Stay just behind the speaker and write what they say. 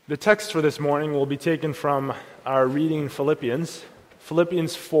The text for this morning will be taken from our reading in Philippians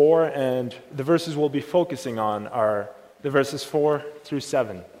 4, and the verses we'll be focusing on are the verses 4 through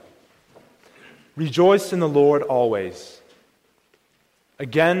 7. Rejoice in the Lord always.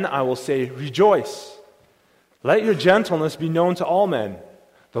 Again, I will say, rejoice. Let your gentleness be known to all men.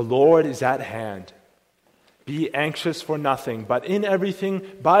 The Lord is at hand. Be anxious for nothing, but in everything,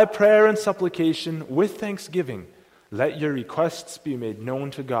 by prayer and supplication, with thanksgiving, let your requests be made known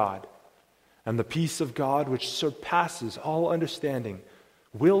to God. And the peace of God, which surpasses all understanding,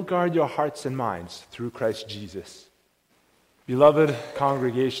 will guard your hearts and minds through Christ Jesus. Beloved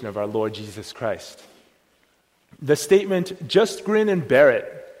congregation of our Lord Jesus Christ, the statement, just grin and bear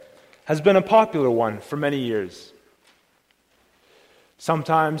it, has been a popular one for many years.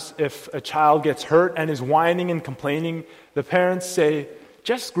 Sometimes if a child gets hurt and is whining and complaining, the parents say,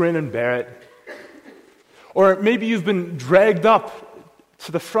 just grin and bear it. Or maybe you've been dragged up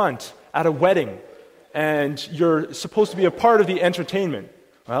to the front at a wedding and you're supposed to be a part of the entertainment.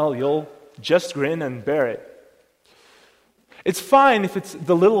 Well, you'll just grin and bear it. It's fine if it's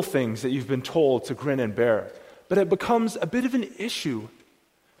the little things that you've been told to grin and bear, but it becomes a bit of an issue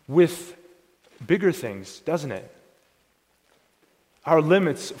with bigger things, doesn't it? Our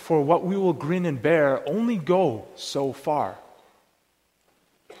limits for what we will grin and bear only go so far.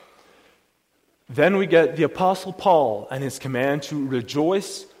 Then we get the Apostle Paul and his command to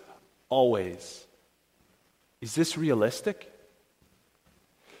rejoice always. Is this realistic?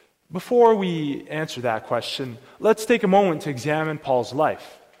 Before we answer that question, let's take a moment to examine Paul's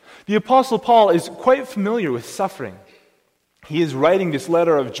life. The Apostle Paul is quite familiar with suffering. He is writing this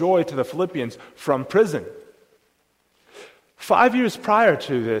letter of joy to the Philippians from prison. 5 years prior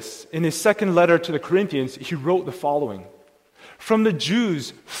to this, in his second letter to the Corinthians, he wrote the following. From the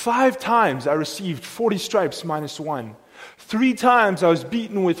Jews, 5 times I received 40 stripes minus 1. 3 times I was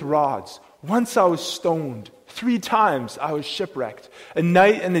beaten with rods. Once I was stoned. 3 times I was shipwrecked. A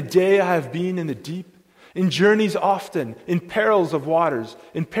night and a day I have been in the deep. In journeys often, in perils of waters,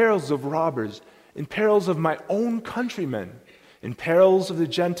 in perils of robbers, in perils of my own countrymen, in perils of the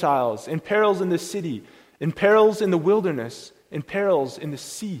Gentiles, in perils in the city, in perils in the wilderness, in perils in the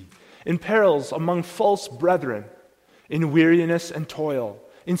sea, in perils among false brethren, in weariness and toil,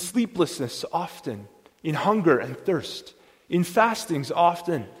 in sleeplessness often, in hunger and thirst, in fastings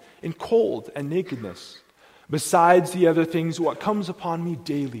often, in cold and nakedness. Besides the other things, what comes upon me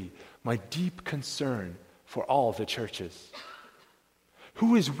daily, my deep concern for all the churches.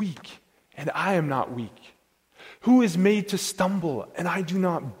 Who is weak, and I am not weak? Who is made to stumble, and I do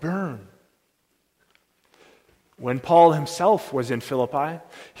not burn? When Paul himself was in Philippi,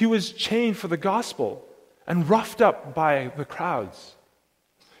 he was chained for the gospel and roughed up by the crowds.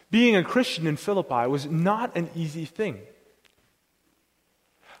 Being a Christian in Philippi was not an easy thing.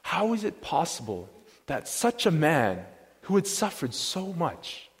 How is it possible that such a man who had suffered so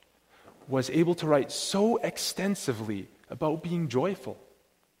much was able to write so extensively about being joyful?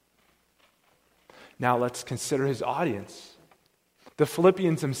 Now let's consider his audience. The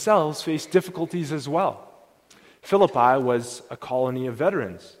Philippians themselves faced difficulties as well. Philippi was a colony of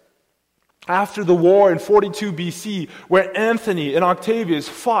veterans. After the war in 42 BC, where Anthony and Octavius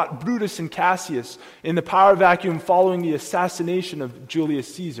fought Brutus and Cassius in the power vacuum following the assassination of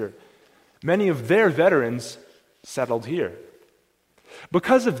Julius Caesar, many of their veterans settled here.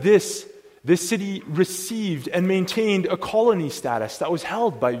 Because of this city received and maintained a colony status that was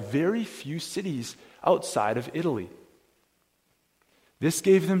held by very few cities outside of Italy. This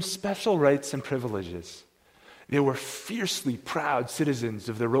gave them special rights and privileges. They were fiercely proud citizens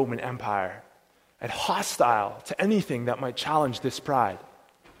of the Roman Empire and hostile to anything that might challenge this pride.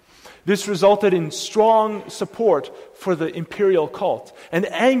 This resulted in strong support for the imperial cult and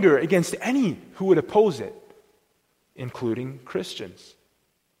anger against any who would oppose it, including Christians.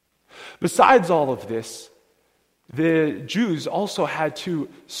 Besides all of this, the Jews also had to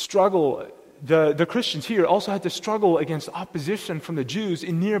struggle, the Christians here also had to struggle against opposition from the Jews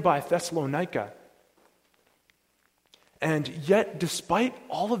in nearby Thessalonica. And yet, despite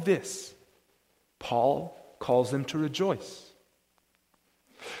all of this, Paul calls them to rejoice.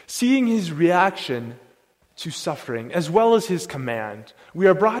 Seeing his reaction to suffering, as well as his command, we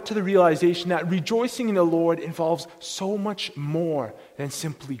are brought to the realization that rejoicing in the Lord involves so much more than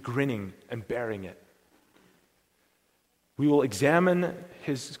simply grinning and bearing it. We will examine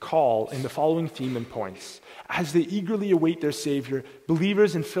his call in the following theme and points. As they eagerly await their Savior,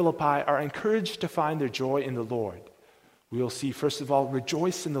 believers in Philippi are encouraged to find their joy in the Lord. We will see, first of all,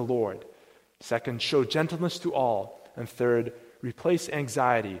 rejoice in the Lord. Second, show gentleness to all. And third, replace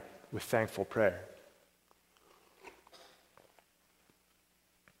anxiety with thankful prayer.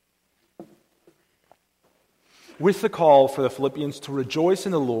 with the call for the Philippians to rejoice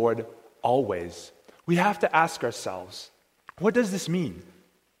in the Lord always, we have to ask ourselves, what does this mean?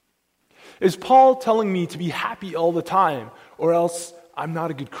 Is Paul telling me to be happy all the time, or else I'm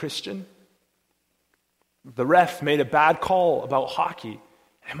not a good Christian? The ref made a bad call about hockey.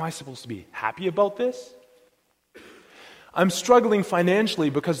 Am I supposed to be happy about this? I'm struggling financially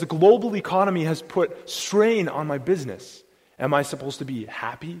because the global economy has put strain on my business. Am I supposed to be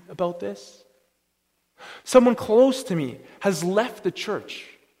happy about this? Someone close to me has left the church.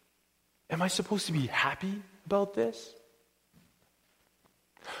 Am I supposed to be happy about this?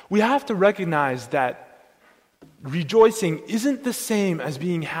 We have to recognize that rejoicing isn't the same as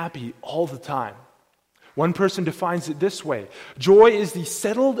being happy all the time. One person defines it this way: joy is the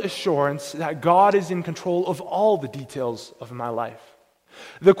settled assurance that God is in control of all the details of my life.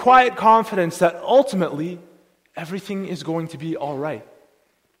 The quiet confidence that ultimately everything is going to be all right.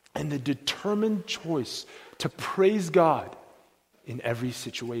 And the determined choice to praise God in every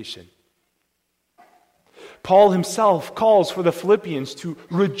situation. Paul himself calls for the Philippians to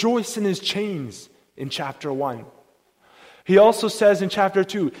rejoice in his chains in chapter 1. He also says in chapter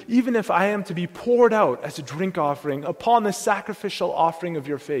 2, even if I am to be poured out as a drink offering upon the sacrificial offering of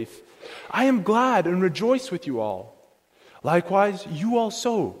your faith, I am glad and rejoice with you all. Likewise, you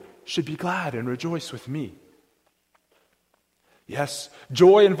also should be glad and rejoice with me. Yes,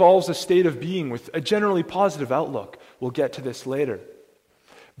 joy involves a state of being with a generally positive outlook. We'll get to this later.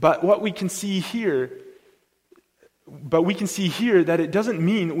 But we can see here that it doesn't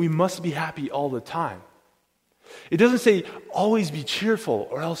mean we must be happy all the time. It doesn't say, always be cheerful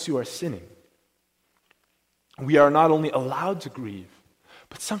or else you are sinning. We are not only allowed to grieve,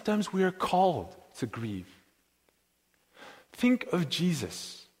 but sometimes we are called to grieve. Think of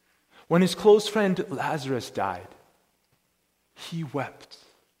Jesus. When his close friend Lazarus died, he wept.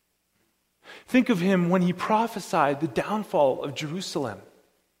 Think of him when he prophesied the downfall of Jerusalem.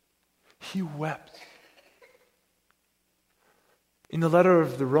 He wept. In the letter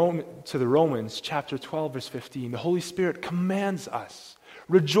to the Romans, chapter 12, verse 15, the Holy Spirit commands us,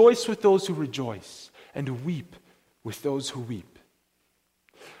 rejoice with those who rejoice, and weep with those who weep.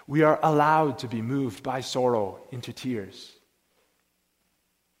 We are allowed to be moved by sorrow into tears.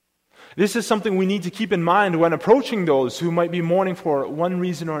 This is something we need to keep in mind when approaching those who might be mourning for one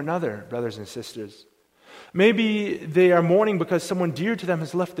reason or another, brothers and sisters. Maybe they are mourning because someone dear to them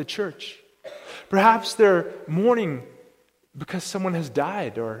has left the church. Perhaps they're mourning because someone has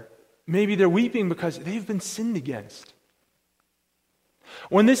died, or maybe they're weeping because they've been sinned against.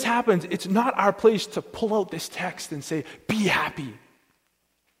 When this happens, it's not our place to pull out this text and say, be happy.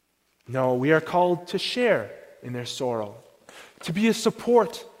 No, we are called to share in their sorrow, to be a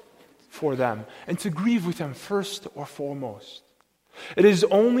support for them, and to grieve with them first or foremost. It is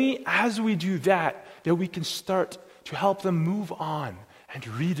only as we do that that we can start to help them move on and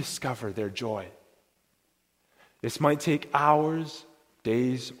rediscover their joy. This might take hours,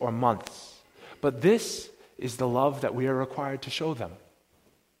 days, or months, but this is the love that we are required to show them.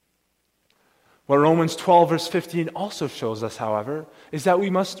 What Romans 12, verse 15 also shows us, however, is that we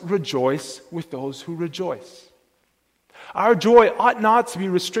must rejoice with those who rejoice. Our joy ought not to be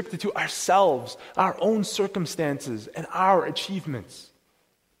restricted to ourselves, our own circumstances, and our achievements.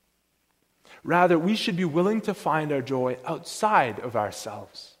 Rather, we should be willing to find our joy outside of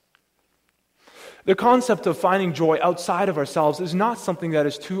ourselves. The concept of finding joy outside of ourselves is not something that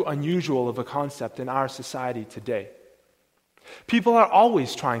is too unusual of a concept in our society today. People are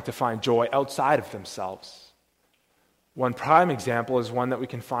always trying to find joy outside of themselves. One prime example is one that we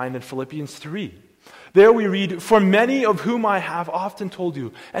can find in Philippians 3. There we read, "For many of whom I have often told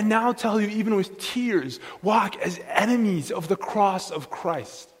you, and now tell you even with tears, walk as enemies of the cross of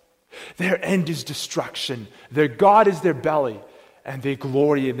Christ. Their end is destruction, their God is their belly, and they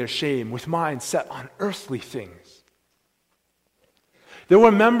glory in their shame with minds set on earthly things." There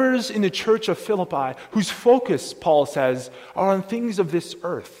were members in the church of Philippi whose focus, Paul says, are on things of this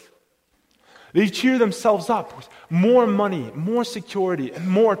earth. They cheer themselves up with more money, more security, and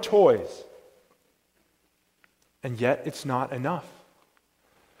more toys. And yet it's not enough.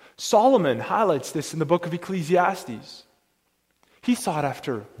 Solomon highlights this in the book of Ecclesiastes. He sought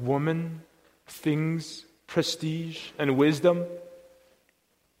after woman, things, prestige, and wisdom.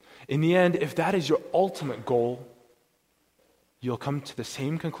 In the end, if that is your ultimate goal, you'll come to the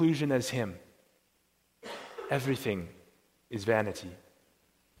same conclusion as him. Everything is vanity.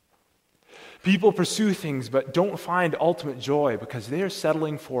 People pursue things but don't find ultimate joy because they are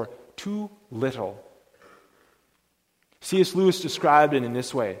settling for too little. C.S. Lewis described it in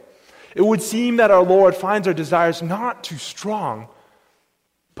this way: "It would seem that our Lord finds our desires not too strong,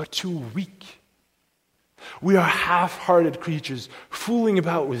 but too weak. We are half-hearted creatures, fooling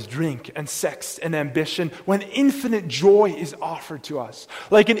about with drink and sex and ambition when infinite joy is offered to us.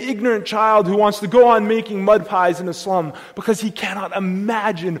 Like an ignorant child who wants to go on making mud pies in a slum because he cannot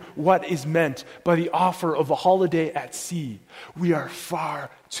imagine what is meant by the offer of a holiday at sea. We are far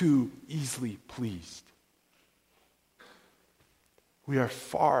too easily pleased. We are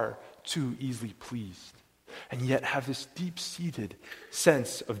far too easily pleased, and yet have this deep-seated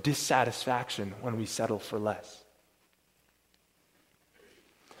sense of dissatisfaction when we settle for less.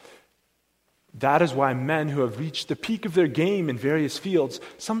 That is why men who have reached the peak of their game in various fields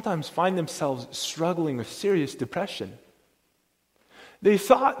sometimes find themselves struggling with serious depression. They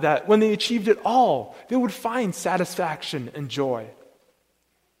thought that when they achieved it all, they would find satisfaction and joy.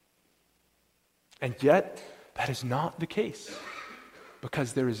 And yet, that is not the case,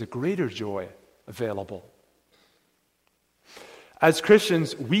 because there is a greater joy available. As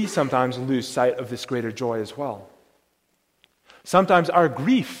Christians, we sometimes lose sight of this greater joy as well. Sometimes our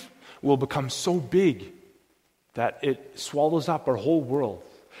grief will become so big that it swallows up our whole world.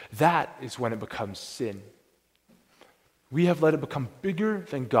 That is when it becomes sin. We have let it become bigger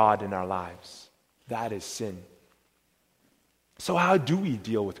than God in our lives. That is sin. So how do we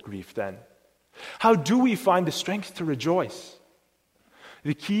deal with grief then? How do we find the strength to rejoice?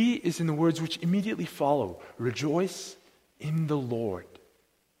 The key is in the words which immediately follow. Rejoice in the Lord.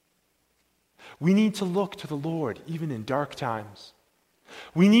 We need to look to the Lord even in dark times.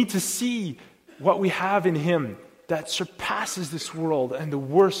 We need to see what we have in Him that surpasses this world and the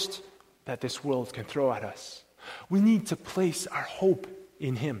worst that this world can throw at us. We need to place our hope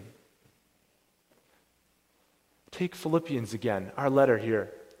in Him. Take Philippians again, our letter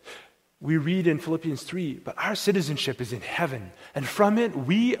here. We read in Philippians 3, but our citizenship is in heaven, and from it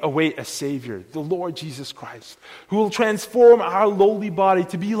we await a Savior, the Lord Jesus Christ, who will transform our lowly body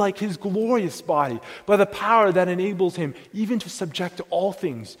to be like His glorious body by the power that enables Him even to subject all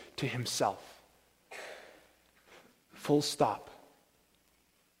things to Himself. Full stop.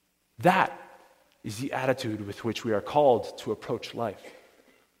 That is the attitude with which we are called to approach life.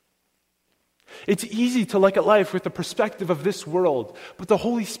 It's easy to look at life with the perspective of this world, but the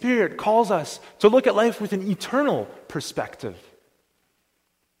Holy Spirit calls us to look at life with an eternal perspective.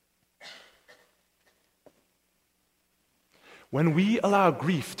 When we allow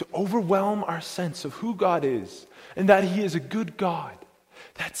grief to overwhelm our sense of who God is and that He is a good God,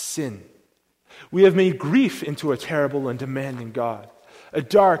 that's sin. We have made grief into a terrible and demanding God, a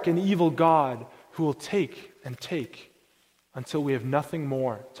dark and evil God who will take and take until we have nothing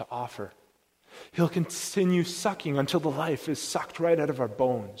more to offer. He'll continue sucking until the life is sucked right out of our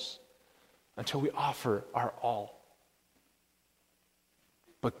bones, until we offer our all.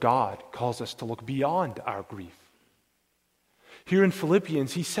 But God calls us to look beyond our grief. Here in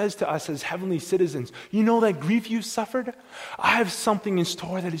Philippians, He says to us as heavenly citizens, you know that grief you suffered? I have something in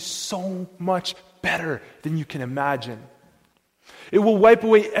store that is so much better than you can imagine. It will wipe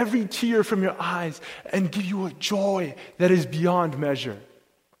away every tear from your eyes and give you a joy that is beyond measure.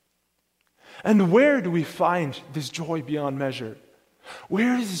 And where do we find this joy beyond measure?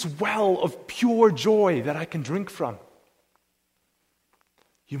 Where is this well of pure joy that I can drink from?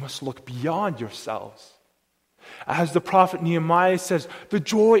 You must look beyond yourselves. As the prophet Nehemiah says, the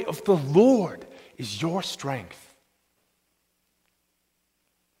joy of the Lord is your strength.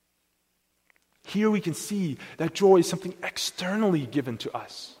 Here we can see that joy is something externally given to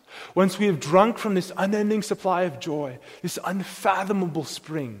us. Once we have drunk from this unending supply of joy, this unfathomable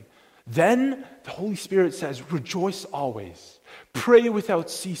spring, then the Holy Spirit says, rejoice always, pray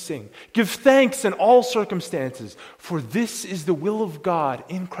without ceasing, give thanks in all circumstances, for this is the will of God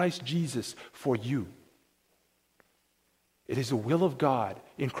in Christ Jesus for you. It is the will of God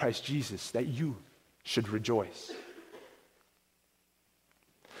in Christ Jesus that you should rejoice.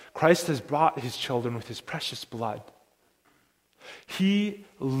 Christ has bought His children with His precious blood. He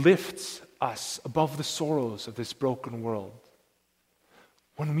lifts us above the sorrows of this broken world.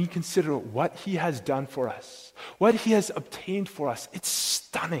 When we consider what He has done for us, what He has obtained for us, it's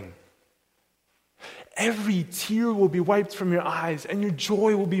stunning. Every tear will be wiped from your eyes, and your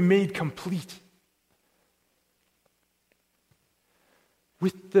joy will be made complete.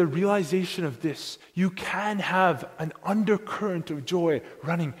 With the realization of this, you can have an undercurrent of joy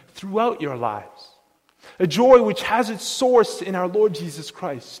running throughout your lives. A joy which has its source in our Lord Jesus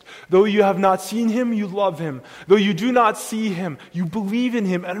Christ. Though you have not seen Him, you love Him. Though you do not see Him, you believe in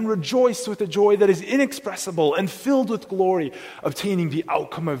Him and rejoice with a joy that is inexpressible and filled with glory, obtaining the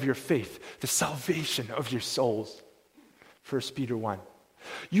outcome of your faith, the salvation of your souls. 1 Peter 1.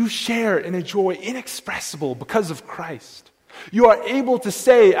 You share in a joy inexpressible because of Christ. You are able to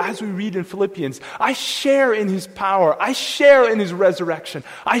say, as we read in Philippians, I share in his power, I share in his resurrection,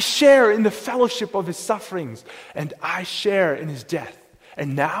 I share in the fellowship of his sufferings, and I share in his death.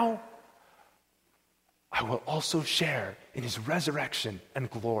 And now, I will also share in his resurrection and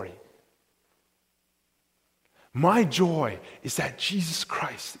glory. My joy is that Jesus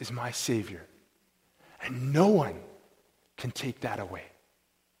Christ is my Savior, and no one can take that away.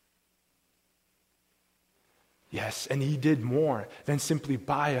 Yes, and he did more than simply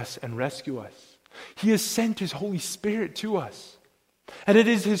buy us and rescue us. He has sent his Holy Spirit to us. And it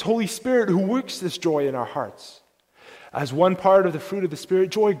is his Holy Spirit who works this joy in our hearts. As one part of the fruit of the Spirit,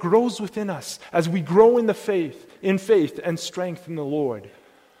 joy grows within us as we grow in faith and strength in the Lord.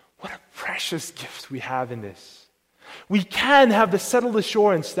 What a precious gift we have in this. We can have the settled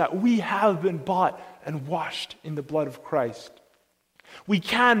assurance that we have been bought and washed in the blood of Christ. We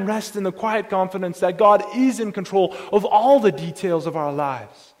can rest in the quiet confidence that God is in control of all the details of our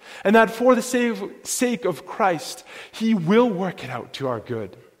lives, and that for the sake of Christ, he will work it out to our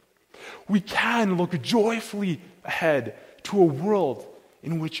good. We can look joyfully ahead to a world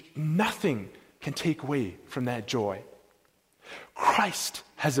in which nothing can take away from that joy. Christ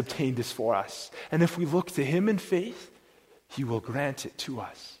has obtained this for us, and if we look to him in faith, he will grant it to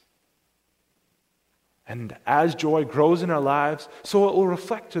us. And as joy grows in our lives, so it will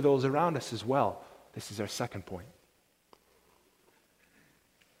reflect to those around us as well. This is our second point.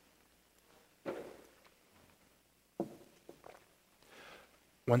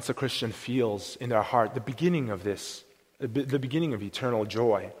 Once a Christian feels in their heart the beginning of eternal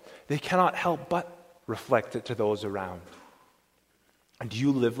joy, they cannot help but reflect it to those around. And do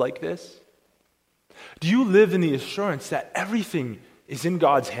you live like this? Do you live in the assurance that everything is in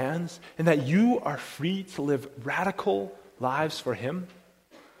God's hands and that you are free to live radical lives for him?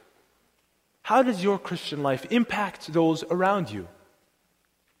 How does your Christian life impact those around you?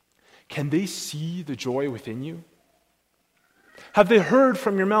 Can they see the joy within you? Have they heard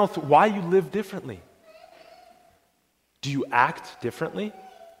from your mouth why you live differently? Do you act differently?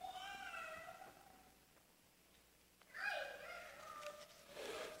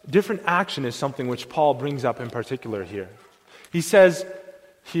 Different action is something which Paul brings up in particular here. He says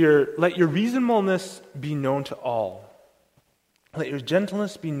here, let your reasonableness be known to all. Let your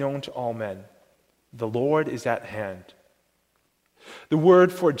gentleness be known to all men. The Lord is at hand. The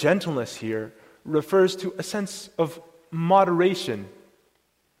word for gentleness here refers to a sense of moderation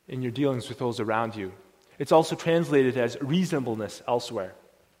in your dealings with those around you. It's also translated as reasonableness elsewhere.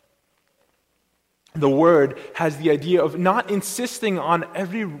 The word has the idea of not insisting on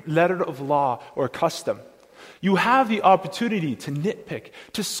every letter of law or custom. You have the opportunity to nitpick,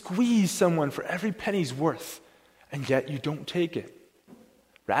 to squeeze someone for every penny's worth, and yet you don't take it.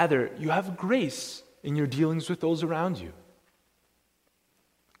 Rather, you have grace in your dealings with those around you.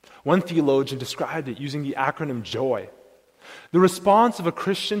 One theologian described it using the acronym JOY. The response of a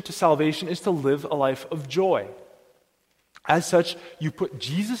Christian to salvation is to live a life of joy. As such, you put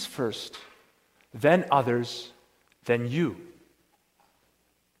Jesus first, then others, then you.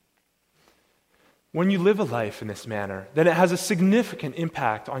 When you live a life in this manner, then it has a significant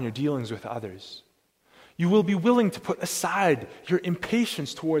impact on your dealings with others. You will be willing to put aside your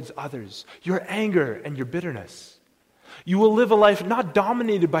impatience towards others, your anger and your bitterness. You will live a life not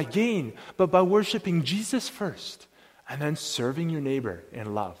dominated by gain, but by worshiping Jesus first, and then serving your neighbor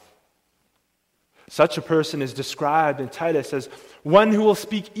in love. Such a person is described in Titus as one who will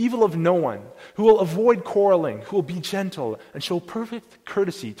speak evil of no one, who will avoid quarreling, who will be gentle, and show perfect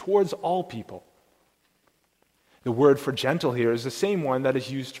courtesy towards all people. The word for gentle here is the same one that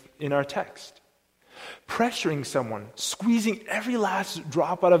is used in our text. Pressuring someone, squeezing every last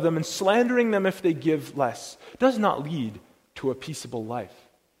drop out of them, and slandering them if they give less does not lead to a peaceable life.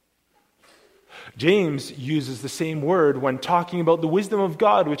 James uses the same word when talking about the wisdom of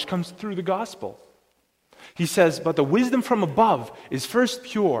God which comes through the gospel. He says, but the wisdom from above is first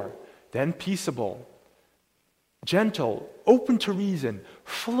pure, then peaceable, gentle, open to reason,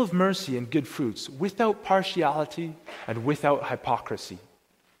 full of mercy and good fruits, without partiality and without hypocrisy.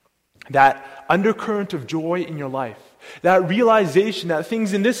 That undercurrent of joy in your life, that realization that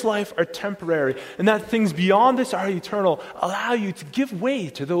things in this life are temporary and that things beyond this are eternal, allow you to give way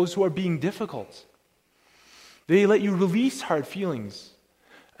to those who are being difficult. They let you release hard feelings,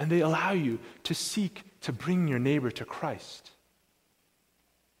 and they allow you to seek to bring your neighbor to Christ.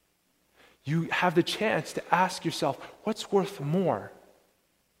 You have the chance to ask yourself, what's worth more?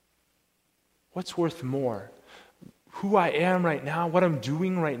 What's worth more? Who I am right now, what I'm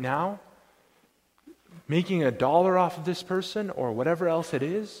doing right now, making $1 off of this person or whatever else it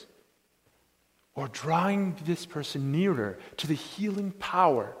is? or drawing this person nearer to the healing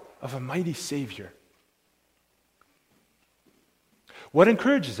power of a mighty Savior. What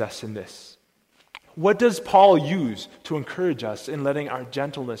encourages us in this? What does Paul use to encourage us in letting our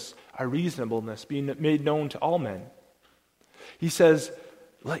gentleness, our reasonableness be made known to all men? He says,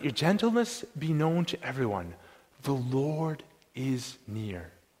 let your gentleness be known to everyone. The Lord is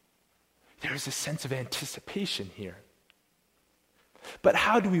near. There is a sense of anticipation here. But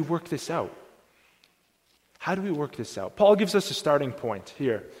how do we work this out? How do we work this out? Paul gives us a starting point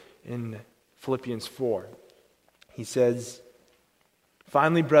here in Philippians 4. He says,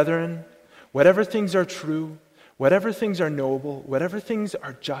 finally, brethren, whatever things are true, whatever things are noble, whatever things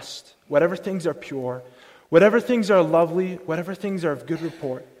are just, whatever things are pure, whatever things are lovely, whatever things are of good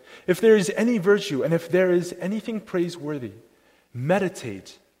report, if there is any virtue and if there is anything praiseworthy,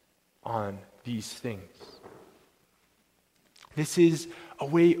 meditate on these things. This is a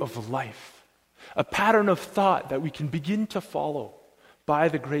way of life, a pattern of thought that we can begin to follow by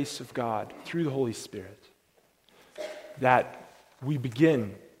the grace of God through the Holy Spirit, that we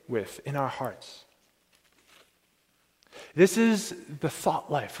begin with in our hearts. This is the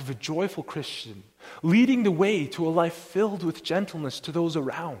thought life of a joyful Christian, leading the way to a life filled with gentleness to those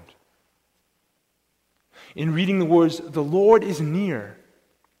around. In reading the words, the Lord is near,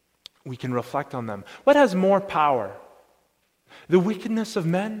 we can reflect on them. What has more power? The wickedness of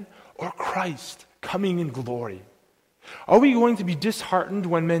men or Christ coming in glory? Are we going to be disheartened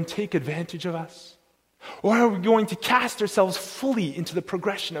when men take advantage of us? Or are we going to cast ourselves fully into the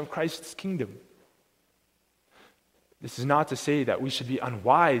progression of Christ's kingdom? This is not to say that we should be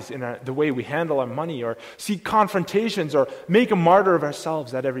unwise in the way we handle our money or seek confrontations or make a martyr of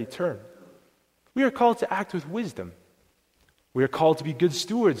ourselves at every turn. We are called to act with wisdom. We are called to be good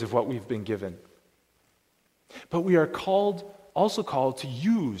stewards of what we've been given. But we are also called to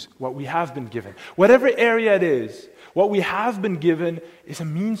use what we have been given. Whatever area it is, what we have been given is a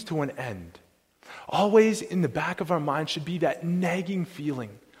means to an end. Always in the back of our mind should be that nagging feeling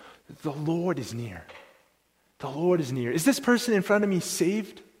that the Lord is near. The Lord is near. Is this person in front of me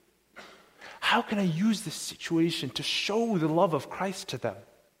saved? How can I use this situation to show the love of Christ to them?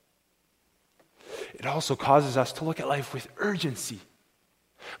 It also causes us to look at life with urgency.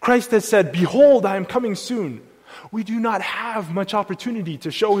 Christ has said, behold, I am coming soon. We do not have much opportunity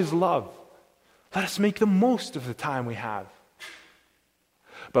to show his love. Let us make the most of the time we have.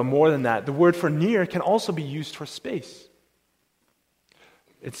 But more than that, the word for near can also be used for space.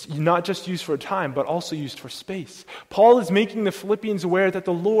 It's not just used for time, but also used for space. Paul is making the Philippians aware that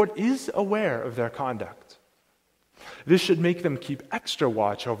the Lord is aware of their conduct. This should make them keep extra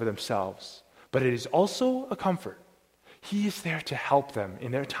watch over themselves, but it is also a comfort. He is there to help them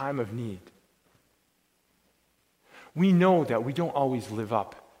in their time of need. We know that we don't always live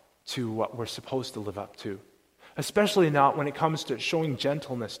up to what we're supposed to live up to, especially not when it comes to showing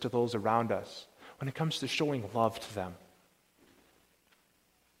gentleness to those around us, when it comes to showing love to them.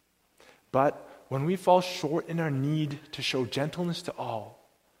 But when we fall short in our need to show gentleness to all,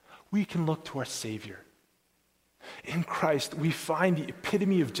 we can look to our Savior. In Christ, we find the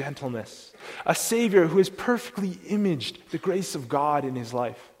epitome of gentleness, a Savior who has perfectly imaged the grace of God in his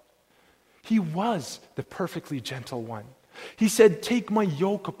life. He was the perfectly gentle one. He said, take my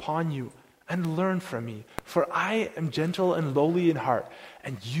yoke upon you and learn from me, for I am gentle and lowly in heart,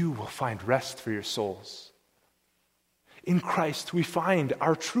 and you will find rest for your souls. In Christ, we find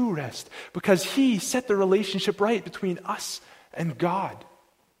our true rest because he set the relationship right between us and God.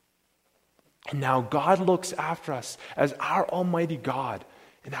 And now God looks after us as our Almighty God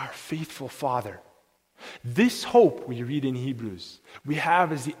and our faithful Father. This hope, we read in Hebrews, we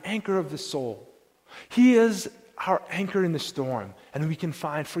have as the anchor of the soul. He is our anchor in the storm, and we can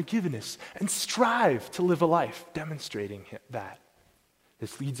find forgiveness and strive to live a life demonstrating that.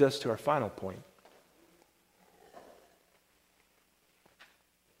 This leads us to our final point.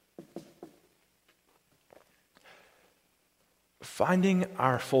 Finding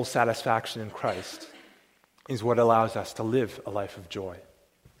our full satisfaction in Christ is what allows us to live a life of joy.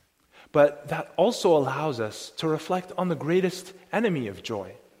 But that also allows us to reflect on the greatest enemy of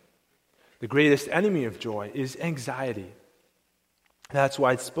joy. The greatest enemy of joy is anxiety. That's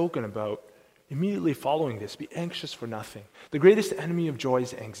why it's spoken about immediately following this. Be anxious for nothing. The greatest enemy of joy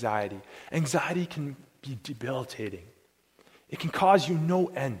is anxiety. Anxiety can be debilitating. It can cause you no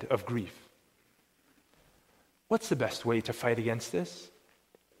end of grief. What's the best way to fight against this?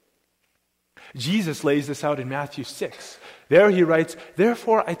 Jesus lays this out in Matthew 6. There he writes,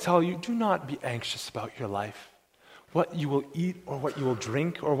 therefore I tell you, do not be anxious about your life, what you will eat or what you will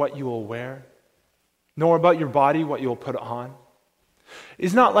drink or what you will wear, nor about your body what you will put on.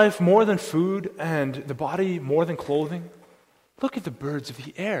 Is not life more than food and the body more than clothing? Look at the birds of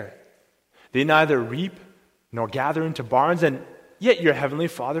the air. They neither reap nor gather into barns, and yet your heavenly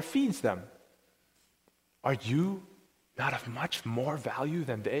Father feeds them. Are you not of much more value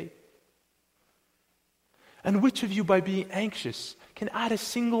than they? And which of you, by being anxious, can add a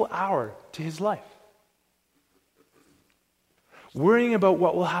single hour to his life? Worrying about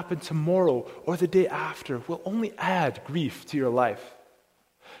what will happen tomorrow or the day after will only add grief to your life.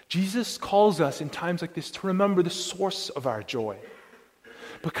 Jesus calls us in times like this to remember the source of our joy,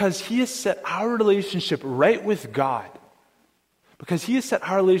 because he has set our relationship right with God. Because he has set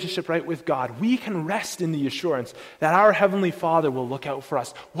our relationship right with God, we can rest in the assurance that our Heavenly Father will look out for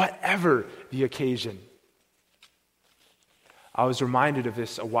us, whatever the occasion. I was reminded of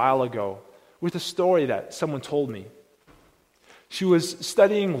this a while ago with a story that someone told me. She was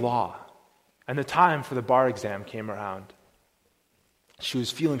studying law, and the time for the bar exam came around. She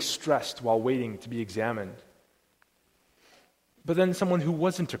was feeling stressed while waiting to be examined. But then someone who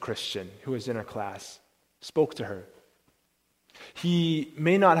wasn't a Christian, who was in her class, spoke to her. He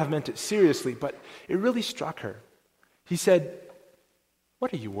may not have meant it seriously, but it really struck her. He said,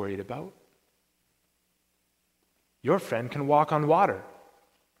 "What are you worried about? Your friend can walk on water."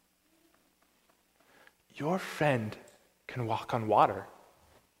 Your friend can walk on water.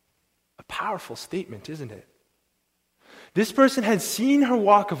 A powerful statement, isn't it? This person had seen her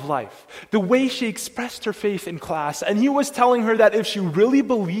walk of life, the way she expressed her faith in class, and he was telling her that if she really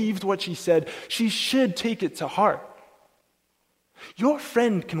believed what she said, she should take it to heart. Your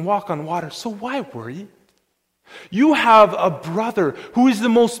friend can walk on water, so why worry? You have a brother who is the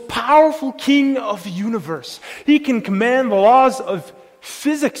most powerful king of the universe. He can command the laws of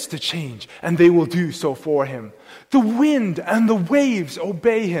physics to change, and they will do so for him. The wind and the waves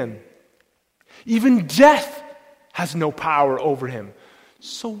obey him. Even death has no power over him.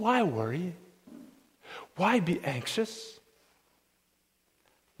 So why worry? Why be anxious?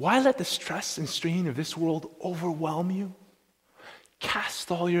 Why let the stress and strain of this world overwhelm you?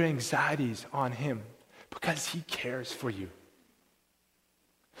 Cast all your anxieties on him, because he cares for you.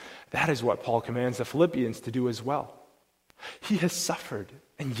 That is what Paul commands the Philippians to do as well. He has suffered,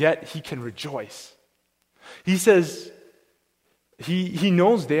 and yet he can rejoice. He says he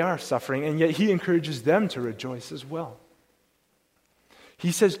knows they are suffering, and yet he encourages them to rejoice as well.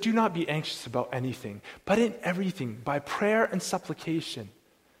 He says, "Do not be anxious about anything, but in everything, by prayer and supplication,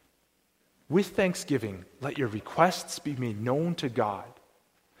 with thanksgiving, let your requests be made known to God.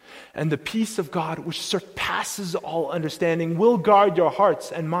 And the peace of God, which surpasses all understanding, will guard your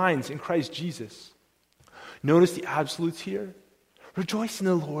hearts and minds in Christ Jesus." Notice the absolutes here. Rejoice in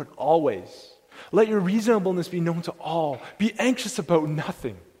the Lord always. Let your reasonableness be known to all. Be anxious about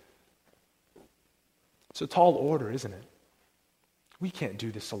nothing. It's a tall order, isn't it? We can't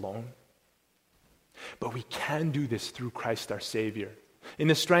do this alone. But we can do this through Christ our Savior, in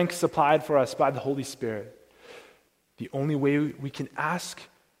the strength supplied for us by the Holy Spirit. The only way we can access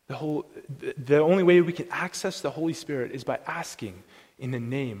the Holy Spirit is by asking in the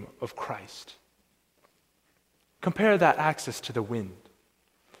name of Christ. Compare that access to the wind.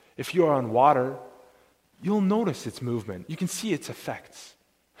 If you are on water, you'll notice its movement. You can see its effects.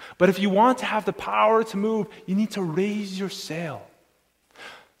 But if you want to have the power to move, you need to raise your sail.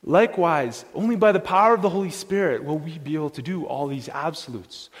 Likewise, only by the power of the Holy Spirit will we be able to do all these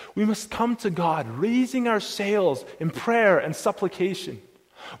absolutes. We must come to God, raising our sails in prayer and supplication.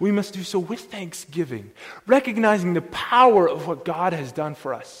 We must do so with thanksgiving, recognizing the power of what God has done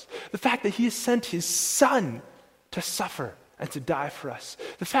for us. The fact that He has sent His Son to suffer and to die for us.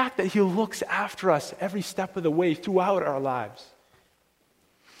 The fact that He looks after us every step of the way throughout our lives.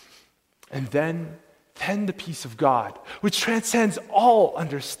 And then the peace of God, which transcends all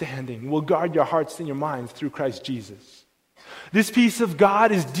understanding, will guard your hearts and your minds through Christ Jesus. This peace of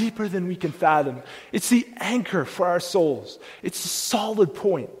God is deeper than we can fathom. It's the anchor for our souls. It's a solid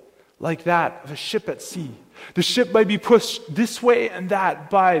point, like that of a ship at sea. The ship might be pushed this way and that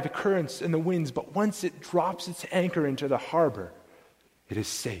by the currents and the winds, but once it drops its anchor into the harbor, it is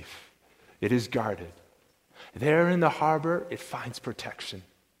safe. It is guarded. There in the harbor, it finds protection.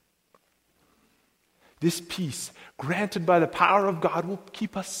 This peace, granted by the power of God, will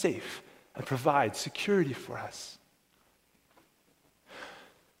keep us safe and provide security for us.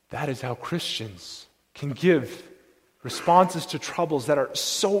 That is how Christians can give responses to troubles that are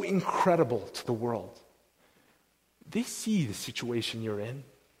so incredible to the world. They see the situation you're in.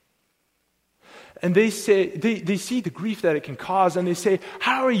 And they see the grief that it can cause, and they say,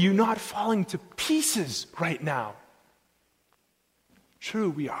 "How are you not falling to pieces right now?"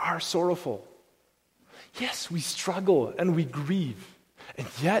 True, we are sorrowful. Yes, we struggle and we grieve. And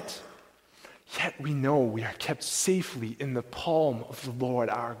yet we know we are kept safely in the palm of the Lord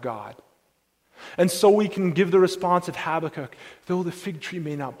our God. And so we can give the response of Habakkuk, though the fig tree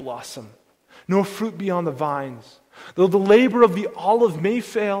may not blossom, nor fruit be on the vines, though the labor of the olive may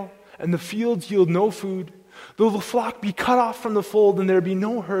fail, and the fields yield no food, though the flock be cut off from the fold, and there be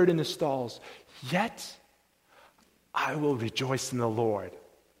no herd in the stalls, yet I will rejoice in the Lord.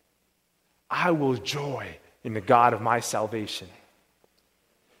 I will joy in the God of my salvation.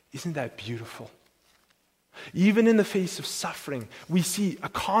 Isn't that beautiful? Even in the face of suffering, we see a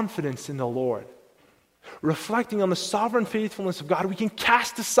confidence in the Lord. Reflecting on the sovereign faithfulness of God, we can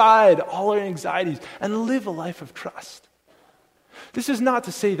cast aside all our anxieties and live a life of trust. This is not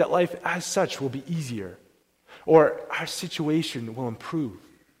to say that life as such will be easier or our situation will improve.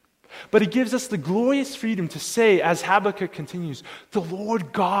 But it gives us the glorious freedom to say, as Habakkuk continues, the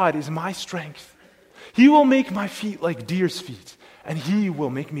Lord God is my strength. He will make my feet like deer's feet, and He will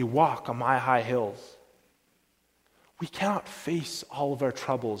make me walk on my high hills. We cannot face all of our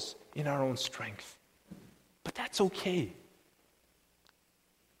troubles in our own strength, but that's okay.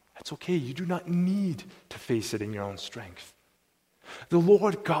 That's okay. You do not need to face it in your own strength. The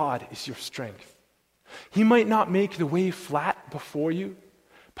Lord God is your strength. He might not make the way flat before you,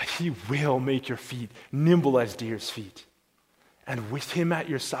 but He will make your feet nimble as deer's feet. And with Him at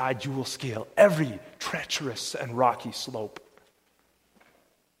your side, you will scale every treacherous and rocky slope.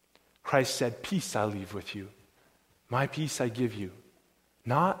 Christ said, "Peace I leave with you. My peace I give you.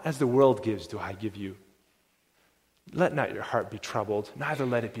 Not as the world gives do I give you. Let not your heart be troubled, neither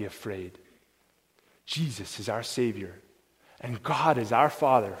let it be afraid." Jesus is our Savior, and God is our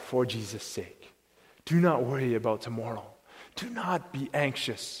Father for Jesus' sake. Do not worry about tomorrow. Do not be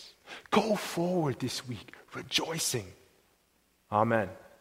anxious. Go forward this week rejoicing. Amen.